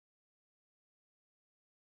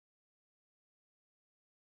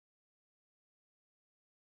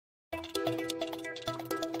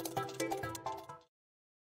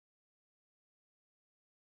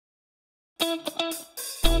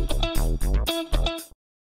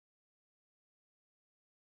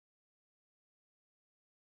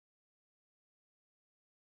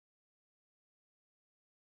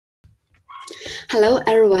Hello,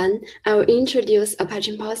 everyone. I will introduce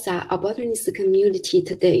Apache Pulsar, a borderless community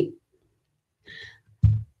today.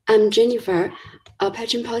 I'm Jennifer,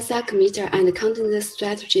 Apache Pulsar committer and content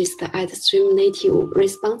strategist at StreamNative,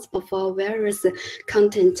 responsible for various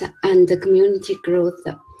content and community growth.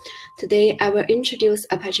 Today, I will introduce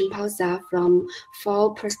Apache Pulsar from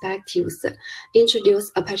 4 perspectives.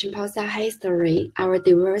 Introduce Apache Pulsar history, our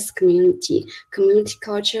diverse community, community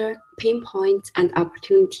culture, pain points, and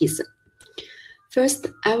opportunities. First,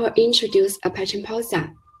 I will introduce Apache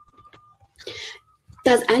Pulsar.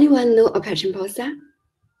 Does anyone know Apache Pulsar?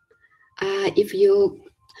 If you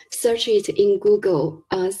search it in Google,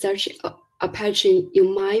 search Apache,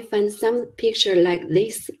 you might find some picture like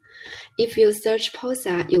this. If you search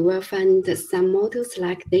Pulsar, you will find some models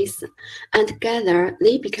like this, and together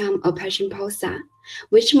they become Apache Pulsar.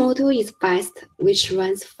 Which model is best, which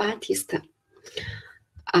runs fastest?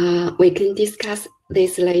 We can discuss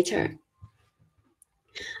this later.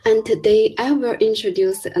 And today I will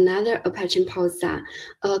introduce another Apache Pulsar,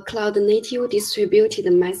 a cloud-native distributed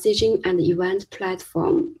messaging and event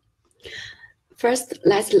platform. First,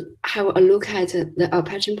 let's have a look at the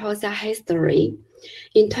Apache Pulsar history.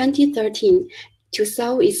 In 2013, to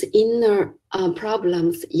solve its inner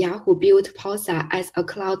problems, Yahoo built Pulsar as a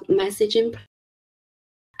cloud messaging platform.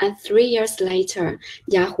 And 3 years later,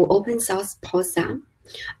 Yahoo open sourced Pulsar.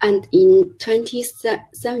 And in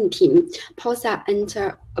 2017, Pulsar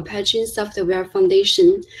entered Apache Software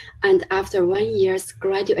Foundation, and after 1 year,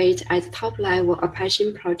 graduate at top-level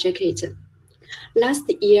Apache project.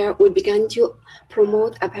 Last year, we began to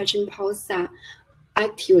promote Apache Pulsar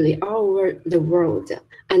actively all over the world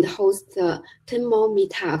and host 10 more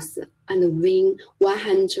meetups and win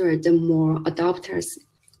 100 more adopters.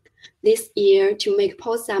 This year, to make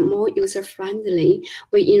Pulsar more user-friendly,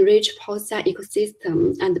 we enrich Pulsar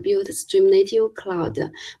ecosystem and build StreamNative Cloud,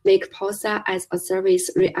 make Pulsar as a service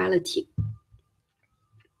reality.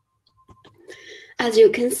 As you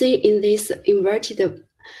can see in this inverted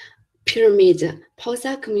pyramid,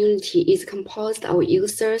 Pulsar community is composed of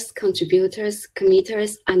users, contributors,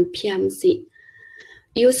 committers, and PMC.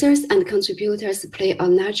 Users and contributors play a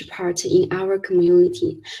large part in our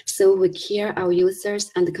community, so we care our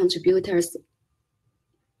users and contributors.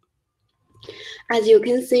 As you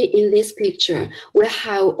can see in this picture, we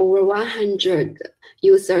have over 100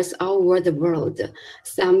 users all over the world.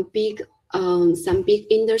 Some big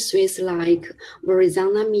industries like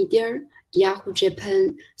Verizon Media, Yahoo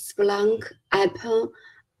Japan, Splunk, Apple,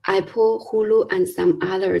 Hulu, and some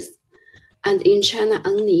others. And in China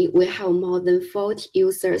only, we have more than 40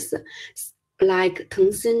 users like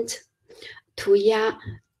Tencent, Tuya,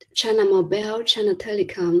 China Mobile, China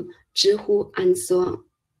Telecom, Zhihu, and so on.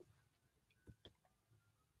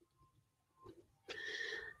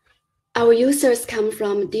 Our users come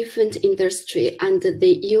from different industry and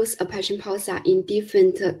they use Apache Pulsar in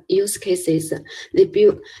different use cases. They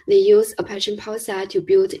use Apache Pulsar to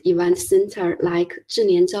build event center like 智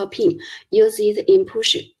联招聘, use it in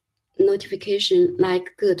push notification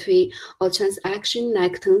like 个推 or transaction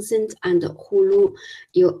like Tencent and Hulu.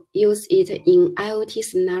 You use it in IoT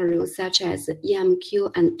scenarios such as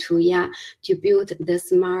EMQ and Tuya to build the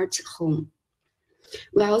smart home.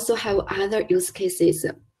 We also have other use cases.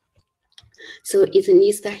 So it's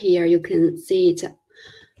listed here, you can see it.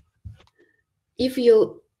 If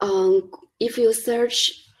you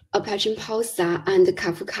search Apache Pulsar and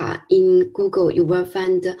Kafka in Google, you will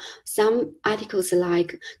find some articles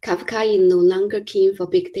like Kafka is no longer keen for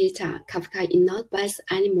big data, Kafka is not best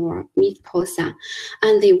anymore, meet Pulsar.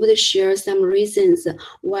 And they would share some reasons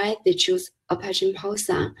why they choose Apache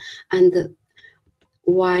Pulsar and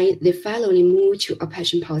why they finally moved to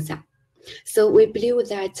Apache Pulsar. So we believe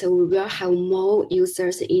that we will have more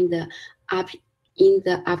users in the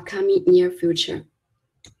upcoming near future.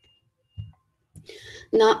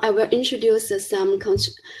 Now I will introduce some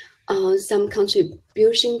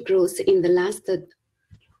contribution growth in the last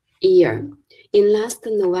year. In last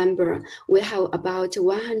November, we have about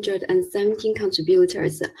 117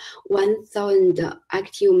 contributors, 1,000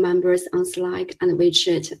 active members on Slack and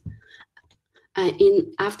WeChat.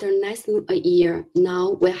 After less than a year,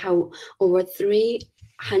 now we have over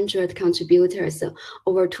 300 contributors,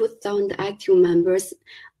 over 2,000 active members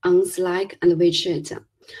on Slack and WeChat.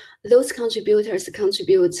 Those contributors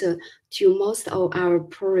contribute to most of our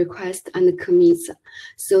pull requests and commits.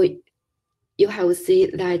 So you have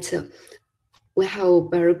seen that we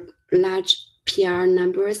have very large PR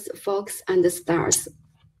numbers, folks, and stars.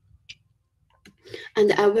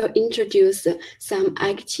 And I will introduce some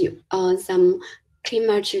key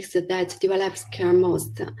metrics that developers care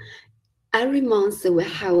most. Every month we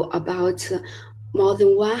have about more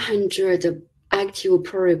than 100 active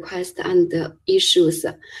pull requests and issues.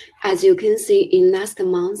 As you can see, in last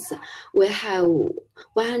month, we have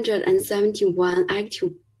 171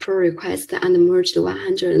 active pull requests and merged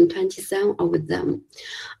 127 of them.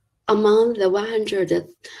 Among the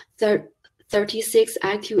 136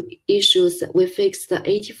 active issues, we fixed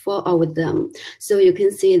 84 of them. So you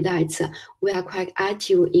can see that we are quite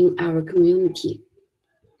active in our community.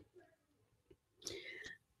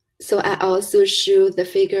 So I also show the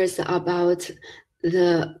figures about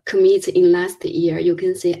the commits in last year. You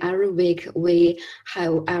can see every week we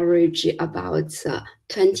have average about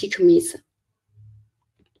 20 commits.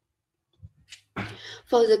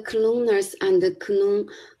 For the cloners and the clone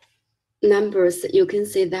numbers, you can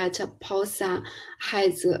see that Pulsar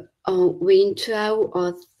has win 12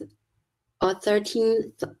 or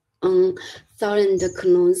 13,000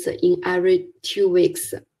 clones in every 2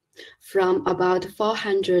 weeks from about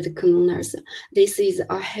 400 cloners. This is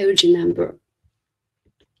a huge number.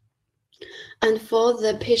 And for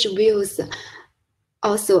the page views,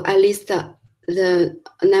 also I list the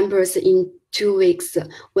numbers in 2 weeks.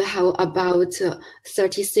 We have about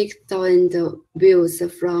 36,000 views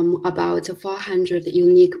from about 400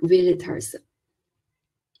 unique visitors.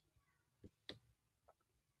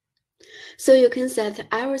 So you can see that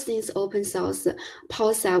ever since open source,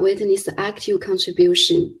 Pulsar witnessed active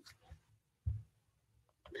contribution.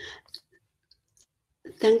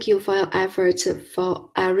 Thank you for your effort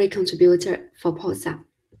for every contributor for Pulsar.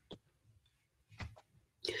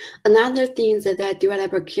 Another thing that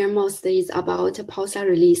developer care most is about Pulsar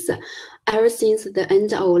release. Ever since the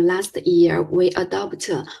end of last year, we adopt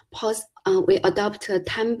a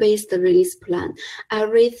time-based release plan.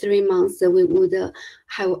 Every 3 months, we would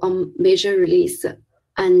have a major release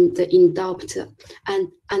and adopt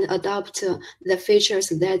the features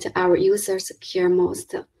that our users care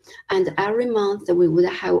most. And every month, we would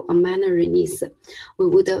have a minor release. We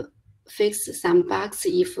would fix some bugs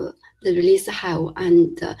if the release have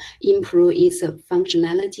and improve its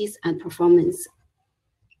functionalities and performance.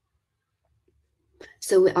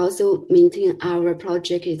 So we also maintain our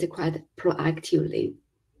project is quite proactively.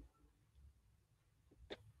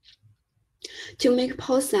 To make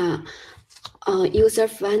Pulsar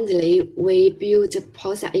user-friendly, we build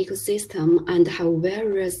Pulsar ecosystem and have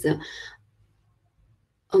various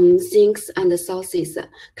things and sources.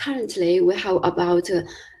 Currently, we have about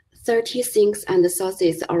 30 things and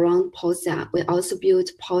sources around Pulsar. We also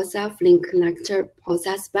built Pulsar Flink connector,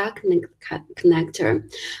 Pulsar Spark connector.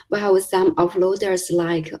 We have some offloaders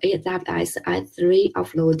like AWS S3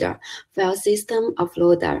 offloader, file system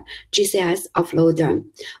offloader, GCS offloader.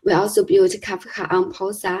 We also built Kafka on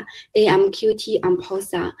Pulsar, AMQT on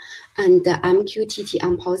Pulsar, and MQTT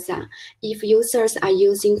on Pulsar. If users are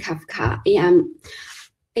using Kafka,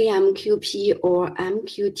 AMQP or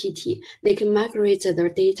MQTT, they can migrate their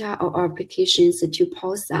data or applications to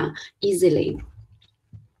Pulsar easily.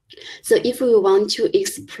 So if we want to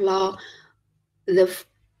explore the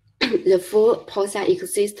full Pulsar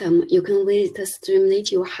ecosystem, you can visit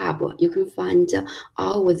StreamNative Hub. You can find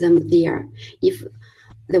all of them there. If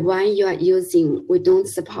the one you are using we don't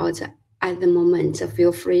support at the moment,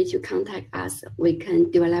 feel free to contact us. We can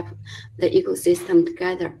develop the ecosystem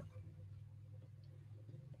together.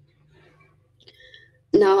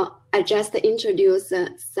 Now, I just introduced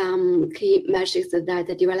some key metrics that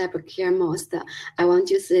the developer care most. I want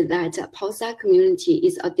to say that Pulsar community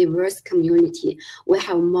is a diverse community. We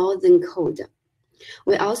have more than code.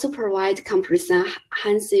 We also provide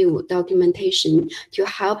comprehensive documentation to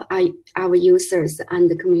help our users and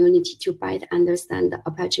the community to better understand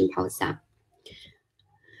Apache Pulsar.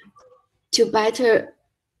 To better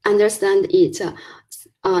understand it,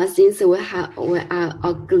 since we are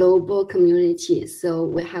a global community, so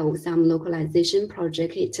we have some localization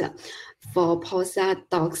project for Pulsar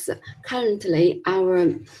docs. Currently,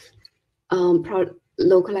 our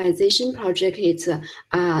localization projects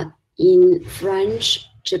are in French,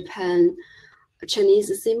 Japan,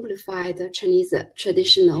 Chinese simplified, Chinese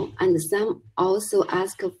traditional, and some also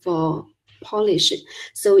ask for Polish.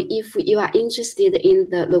 So if you are interested in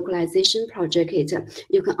the localization project,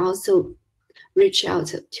 you can also reach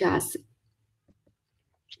out to us.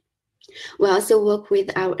 We also work with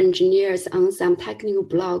our engineers on some technical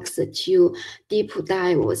blogs to deep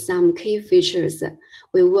dive some key features.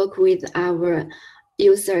 We work with our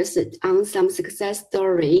users on some success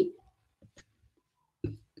story.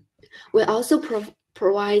 We also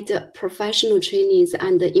provide professional trainings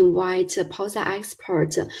and invite Pulsar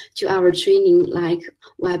experts to our training like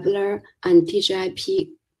webinar and TGIP.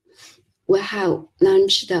 We have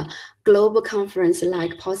launched a global conference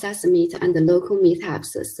like Pulsar Summit and local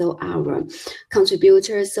meetups, so our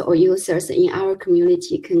contributors or users in our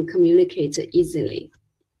community can communicate easily.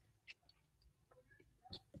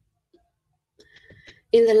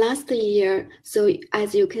 In the last year, so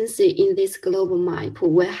as you can see in this global map,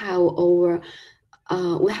 we have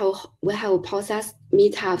Pulsar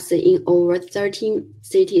meetups in over 13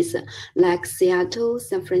 cities like Seattle,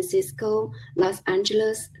 San Francisco, Los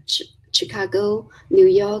Angeles, Chicago, New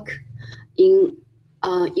York, in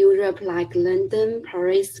Europe like London,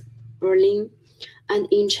 Paris, Berlin, and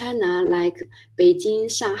in China like Beijing,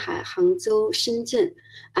 Shanghai, Hangzhou, Shenzhen,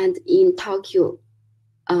 and in Tokyo,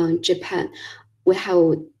 Japan. We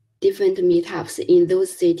have different meetups in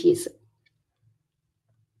those cities.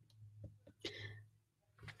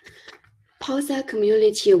 Pulsar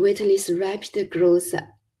community witnessed rapid growth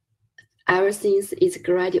ever since its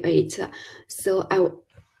graduate. So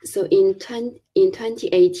in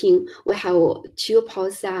 2018, we have 2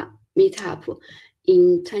 Pulsar meetup.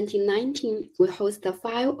 In 2019, we host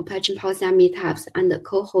 5 Apache Pulsar meetups and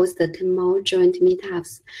co-host 10 more joint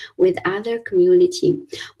meetups with other community.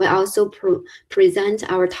 We also present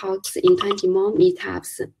our talks in 20 more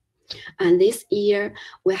meetups. And this year,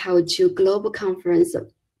 we have 2 global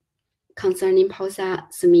conferences concerning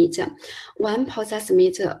Pulsar Summit. One Pulsar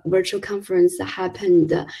Summit virtual conference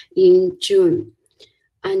happened in June,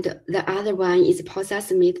 and the other one is Pulsar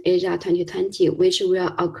Summit Asia 2020, which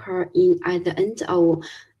will occur at the end of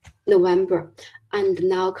November. And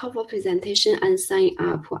now call for presentation and sign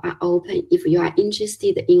up are open. If you are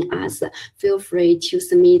interested in us, feel free to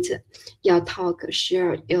submit your talk,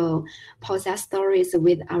 share your Pulsar stories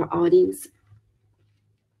with our audience.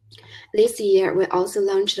 This year, we also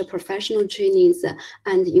launched professional trainings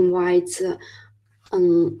and invite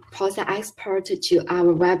Pulsar expert to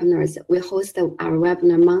our webinars. We host our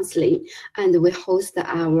webinar monthly, and we host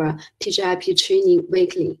our TGIP training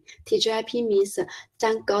weekly. TGIP means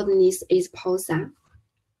Thank Goodness is Pulsar.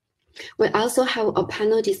 We also have a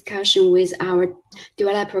panel discussion with our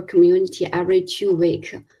developer community every 2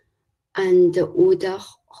 weeks, and would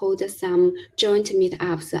hold some joint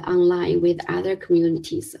meetups online with other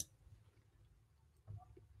communities.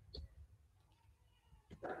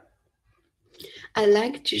 I'd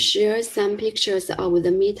like to share some pictures of the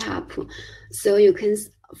meetup. So you can,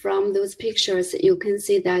 from those pictures, you can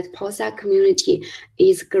see that Pulsar community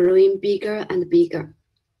is growing bigger and bigger.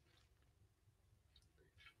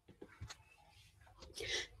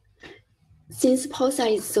 Since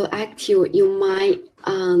Pulsar is so active, you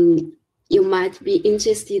might be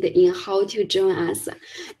interested in how to join us.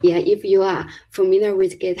 Yeah, if you are familiar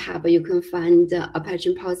with GitHub, you can find the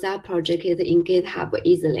Apache Pulsar project in GitHub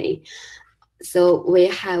easily. So we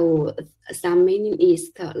have some mailing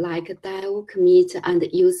list like dev, commit, and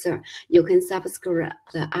user. You can subscribe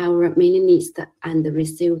our mailing list and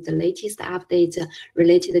receive the latest update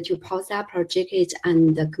related to Pulsar project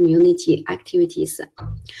and the community activities.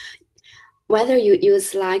 Whether you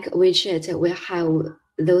use Slack or WeChat, we have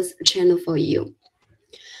those channels for you.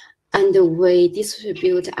 And we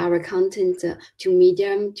distribute our content to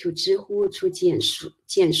Medium, to Zhihu, to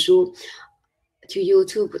Jianshu, to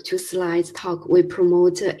YouTube, to Slides Talk. We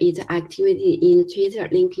promote its activity in Twitter,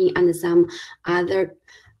 LinkedIn, and some other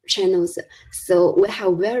channels. So we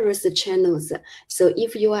have various channels. So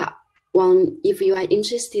if you are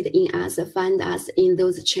interested in us, find us in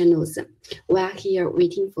those channels. We are here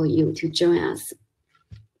waiting for you to join us.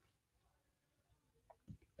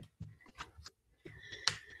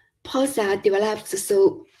 Pulsar develops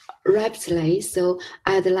so rapidly, so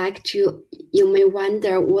I'd like to, you may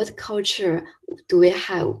wonder what culture do we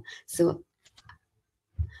have. So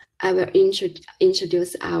I will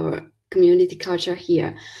introduce our community culture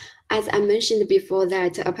here. As I mentioned before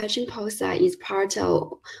that Apache Pulsar is part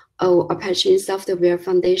of Apache Software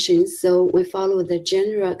Foundation, so we follow the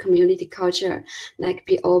general community culture, like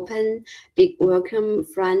be open, be welcome,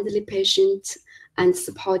 friendly, patient, and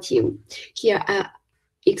supportive. Here,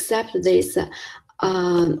 except this,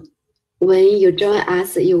 when you join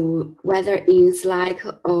us, whether in Slack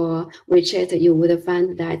or WeChat, you would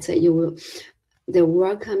find that the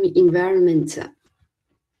welcome environment.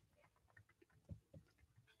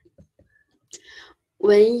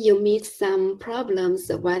 When you meet some problems,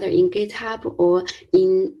 whether in GitHub or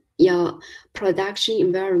in your production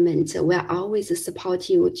environment, we're always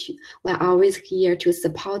supportive. We're always here to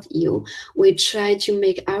support you. We try to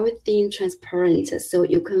make everything transparent so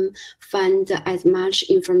you can find as much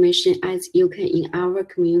information as you can in our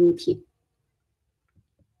community.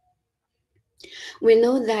 We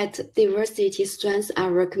know that diversity strengthens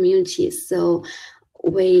our community, so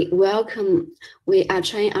we are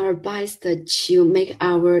trying our best to make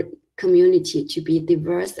our community to be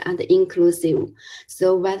diverse and inclusive.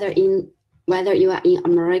 So whether you are in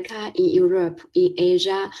America, in Europe, in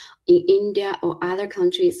Asia, in India, or other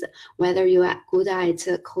countries, whether you are good at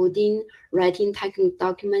coding, writing technical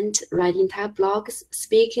documents, writing tech blogs,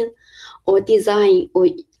 speaking, or design, or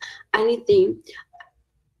anything,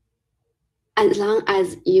 as long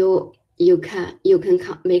as you can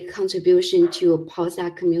make contribution to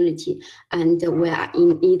Pulsar community, and we are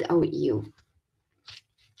in need of you.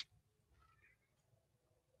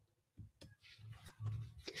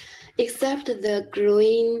 Except the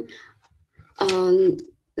growing,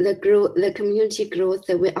 the community growth,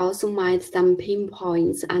 we also might some pain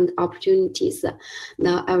points and opportunities.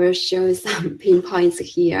 Now I will show some pain points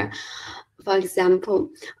here. For example,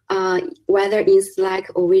 whether in Slack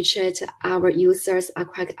or WeChat, our users are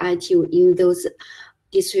quite active in those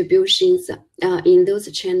distributions, in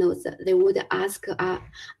those channels. They would ask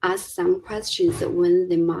some questions when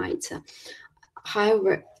they might.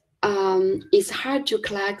 However, it's hard to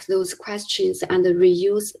collect those questions and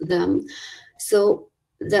reuse them. So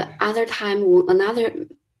the other time when another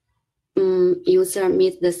user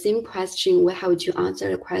meets the same question, we have to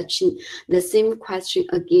answer the same question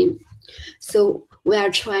again. So we are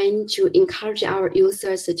trying to encourage our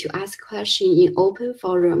users to ask questions in open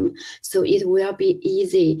forum, so it will be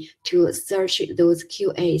easy to search those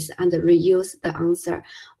QAs and reuse the answer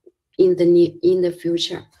in the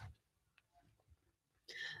future.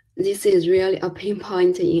 This is really a pain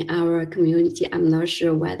point in our community. I'm not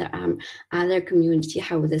sure whether other community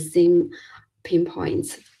have the same pain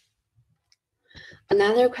points.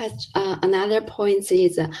 Another point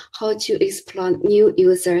is how to explore new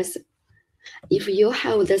users. If you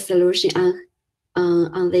have the solution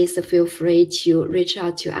on this, feel free to reach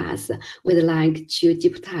out to us. We'd like to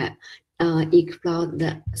deep dive, explore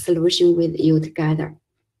the solution with you together.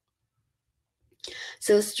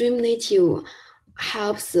 So StreamNative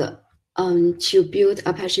helps to build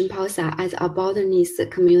Apache Pulsar as a borderless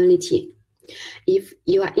community. If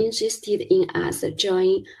you are interested in us,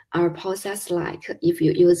 join our Pulsar Slack. If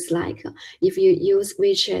you use Slack, if you use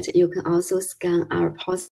WeChat, you can also scan our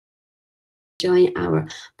Pulsar. Join our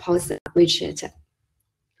Pulsar WeChat.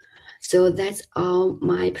 So that's all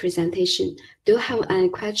my presentation. Do you have any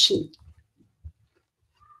question?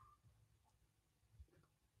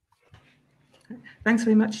 Thanks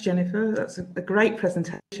very much, Jennifer. That's a great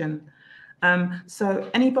presentation. So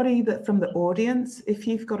anybody from the audience, if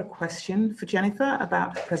you've got a question for Jennifer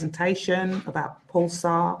about the presentation, about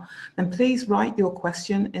Pulsar, then please write your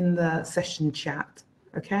question in the session chat.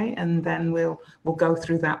 Okay, and then we'll go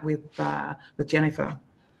through that with Jennifer.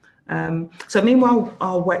 So meanwhile,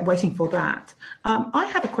 waiting for that, I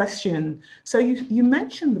have a question. So you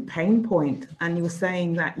mentioned the pain point, and you were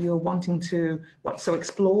saying that you're wanting to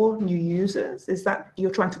explore new users. Is that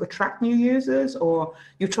you're trying to attract new users, or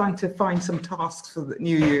you're trying to find some tasks for the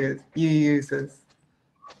new users?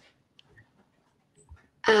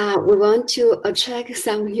 We want to attract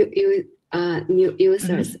some new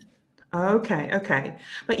users. Mm-hmm. Okay.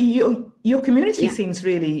 But your community seems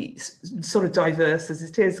really sort of diverse as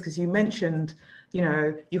it is, because you mentioned,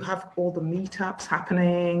 you have all the meetups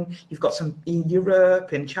happening. You've got some in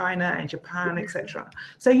Europe, in China, in Japan, etc.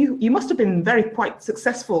 So you must have been quite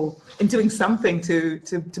successful in doing something to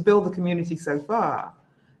build the community so far.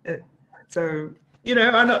 So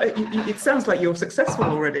I know it sounds like you're successful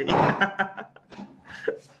already.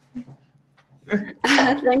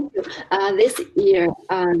 Thank you. This year,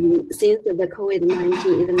 since the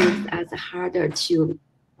COVID-19, it makes us harder to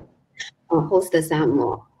host some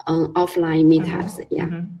offline meetups. Mm-hmm. Yeah.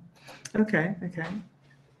 Mm-hmm. Okay.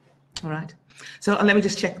 All right. So let me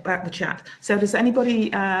just check back the chat. So does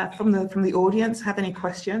anybody from the audience have any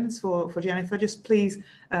questions for Jennifer? Just please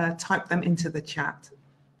type them into the chat.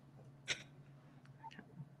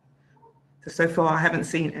 So far, I haven't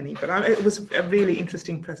seen any, but it was a really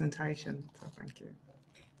interesting presentation. So thank you.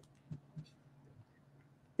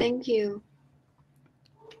 Thank you.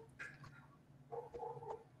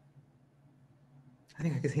 I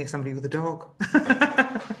think I could hear somebody with a dog.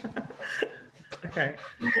 Okay.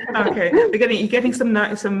 You're getting some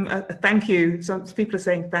thank you. Some people are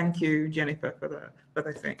saying thank you, Jennifer, for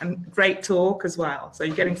the thing, and great talk as well. So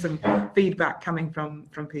you're getting some feedback coming from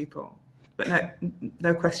people. But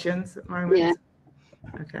no questions at the moment? Yeah.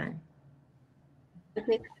 Okay.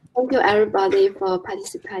 Thank you, everybody, for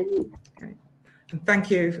participating. Okay.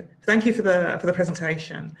 Thank you for the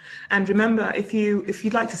presentation. And remember, if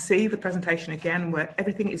you'd like to see the presentation again, where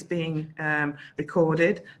everything is being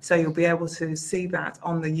recorded, so you'll be able to see that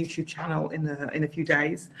on the YouTube channel in a few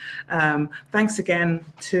days. Thanks again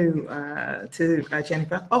to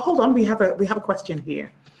Jennifer. Oh, hold on, we have a question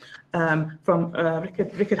here. From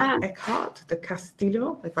Richard Eckhart de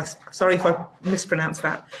Castillo. Sorry if I mispronounced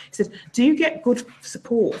that. He says, "Do you get good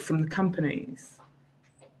support from the companies?"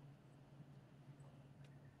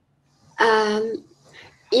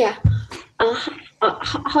 Yeah.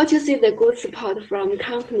 How to see the good support from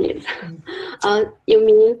companies? You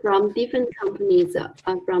mean from different companies,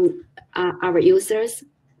 from our users?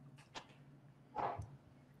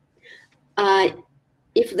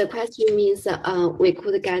 If the question means we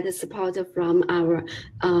could get support from our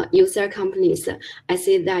user companies, I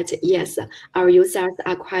say that yes, our users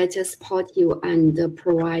are quite supportive and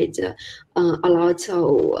provide a lot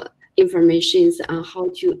of information on how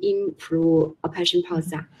to improve Apache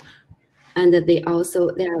Pulsar. And they are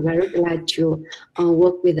very glad to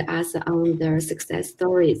work with us on their success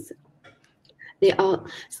stories. They are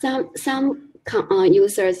some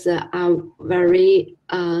users are very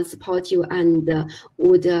supportive and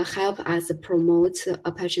would help us promote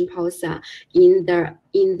Apache Pulsar in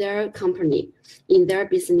their company, in their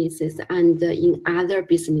businesses, and in other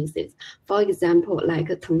businesses. For example, like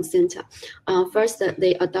Tencent, first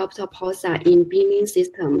they adopted Pulsar in billing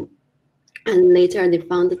system. And later they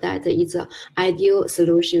found that it's an ideal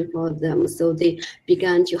solution for them. So they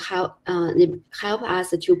began to help us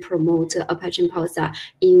to promote Apache Pulsar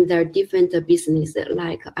in their different businesses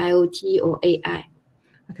like IoT or AI.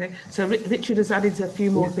 Okay, so Richard has added a few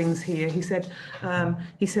more things here. He says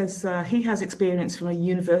he has experience from a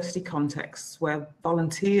university context where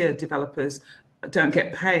volunteer developers don't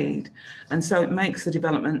get paid, and so it makes the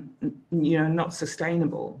development, not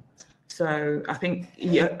sustainable. So I think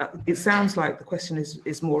it sounds like the question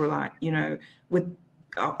is more like,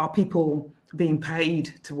 are people being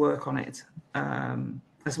paid to work on it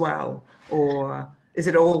as well, or is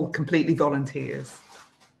it all completely volunteers?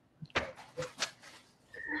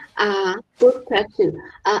 Good question.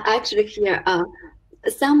 Actually, here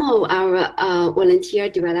some of our volunteer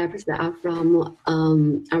developers are from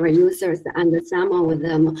our users, and some of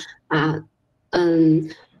them are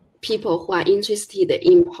people who are interested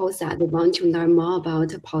in Pulsar. They want to learn more about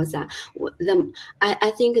Pulsar.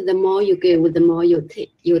 I think the more you give, the more you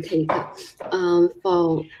take.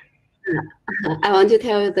 I want to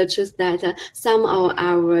tell you the truth that some of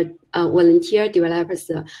our volunteer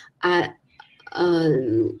developers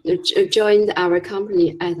joined our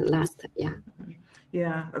company at last. Yeah.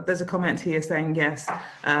 Yeah, there's a comment here saying, yes,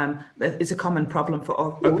 it's a common problem for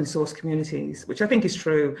open source communities, which I think is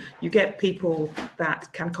true. You get people that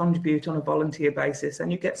can contribute on a volunteer basis, and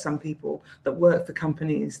you get some people that work for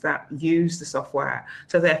companies that use the software.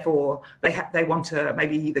 So therefore, they want to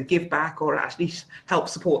maybe either give back or actually help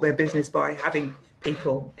support their business by having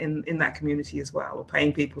people in that community as well, or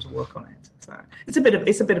paying people to work on it. So it's a bit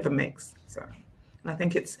of a mix. So. And I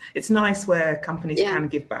think it's nice where companies can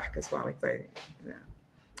give back as well if they. Yeah.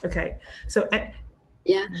 Okay. So.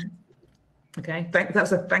 Yeah. Okay.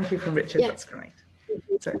 That's a thank you from Richard. Yeah. That's great.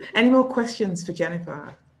 So, any more questions for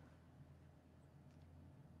Jennifer?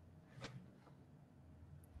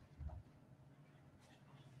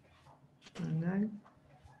 No.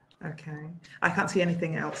 Okay, I can't see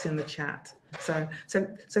anything else in the chat. So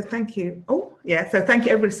thank you. Oh, yeah. So thank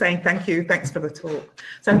you. Everybody's saying thank you. Thanks for the talk.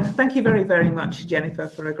 So thank you very, very much, Jennifer,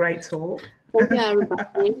 for a great talk. Thank you,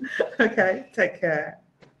 everybody. Okay. Take care.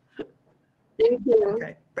 Thank you.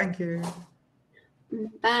 Okay. Thank you.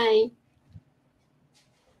 Bye.